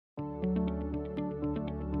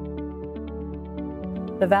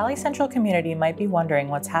The Valley Central community might be wondering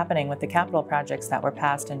what's happening with the capital projects that were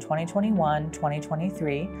passed in 2021,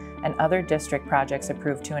 2023, and other district projects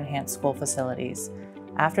approved to enhance school facilities.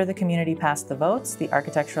 After the community passed the votes, the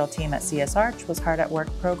architectural team at CS Arch was hard at work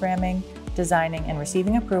programming, designing, and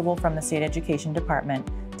receiving approval from the State Education Department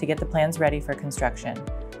to get the plans ready for construction.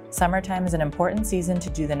 Summertime is an important season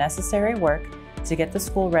to do the necessary work to get the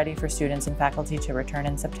school ready for students and faculty to return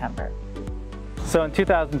in September. So in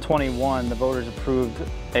 2021, the voters approved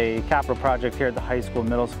a capital project here at the high school,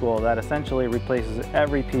 middle school that essentially replaces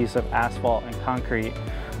every piece of asphalt and concrete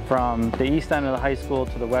from the east end of the high school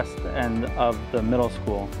to the west end of the middle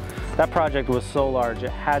school. That project was so large it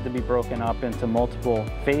had to be broken up into multiple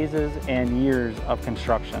phases and years of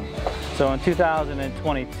construction. So in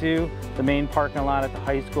 2022, the main parking lot at the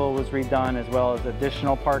high school was redone, as well as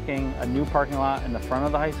additional parking, a new parking lot in the front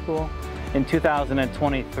of the high school. In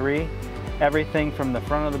 2023, everything from the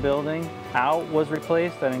front of the building out was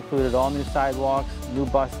replaced. That included all new sidewalks, new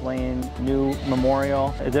bus lane, new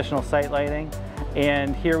memorial, additional site lighting.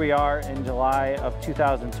 And here we are in July of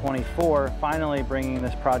 2024, finally bringing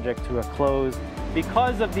this project to a close.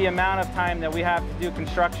 Because of the amount of time that we have to do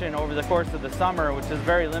construction over the course of the summer, which is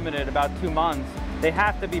very limited, about 2 months, they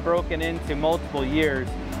have to be broken into multiple years.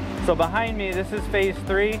 So behind me, this is phase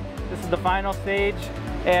 3. This is the final stage.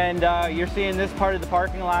 And you're seeing this part of the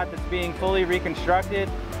parking lot that's being fully reconstructed,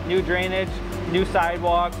 new drainage, new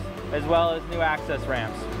sidewalks, as well as new access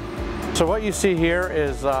ramps. So what you see here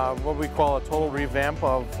is what we call a total revamp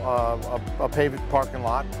of a paved parking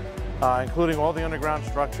lot, including all the underground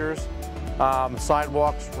structures,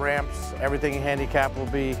 sidewalks, ramps, everything handicap will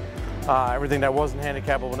be, everything that wasn't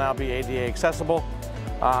handicapped will now be ADA accessible.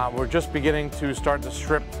 We're just beginning to start to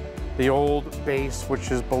strip the old base,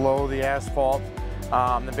 which is below the asphalt.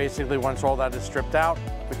 And basically once all that is stripped out,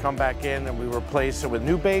 we come back in and we replace it with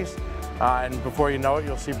new base, and before you know it,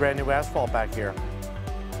 you'll see brand new asphalt back here.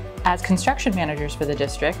 As construction managers for the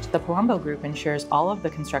district, the Palumbo Group ensures all of the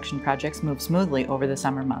construction projects move smoothly over the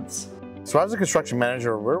summer months. So as a construction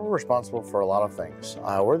manager, we're responsible for a lot of things.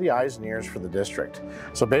 We're the eyes and ears for the district.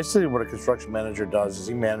 So basically what a construction manager does is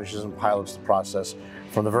he manages and pilots the process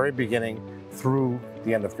from the very beginning through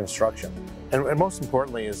the end of construction. And most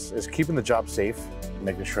importantly is keeping the job safe,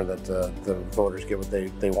 making sure that the voters get what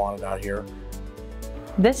they wanted out here.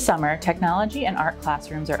 This summer, technology and art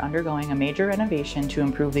classrooms are undergoing a major renovation to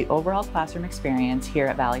improve the overall classroom experience here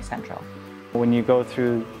at Valley Central. When you go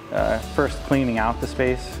through first cleaning out the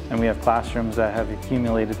space, and we have classrooms that have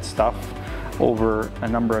accumulated stuff over a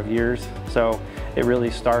number of years, so it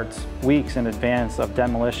really starts weeks in advance of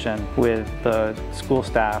demolition with the school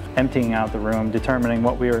staff emptying out the room, determining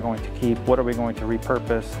what we are going to keep, what are we going to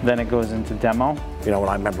repurpose, then it goes into demo. You know,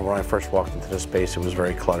 I remember when I first walked into this space, it was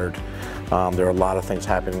very cluttered. There are a lot of things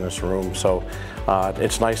happening in this room, so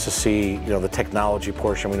it's nice to see, you know, the technology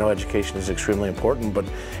portion. We know education is extremely important, but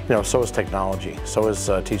you know, so is technology. So is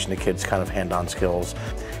teaching the kids kind of hand-on skills.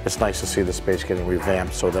 It's nice to see the space getting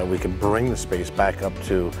revamped so that we can bring the space back up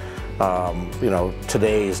to you know,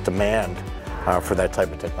 today's demand for that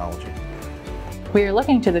type of technology. We are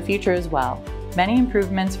looking to the future as well. Many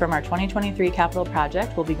improvements from our 2023 capital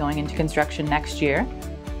project will be going into construction next year.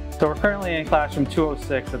 So we're currently in classroom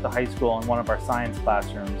 206 at the high school in one of our science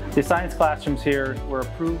classrooms. The science classrooms here were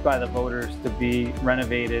approved by the voters to be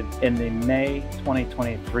renovated in the May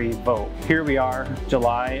 2023 vote. Here we are,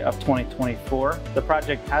 July of 2024. The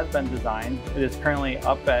project has been designed. It is currently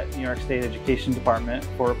up at New York State Education Department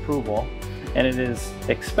for approval, and it is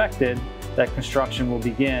expected that construction will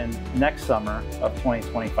begin next summer of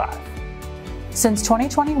 2025. Since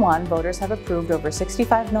 2021, voters have approved over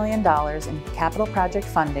 $65 million in capital project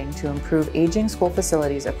funding to improve aging school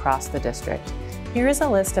facilities across the district. Here is a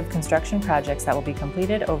list of construction projects that will be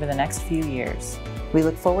completed over the next few years. We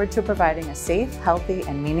look forward to providing a safe, healthy,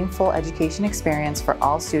 and meaningful education experience for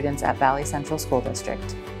all students at Valley Central School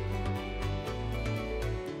District.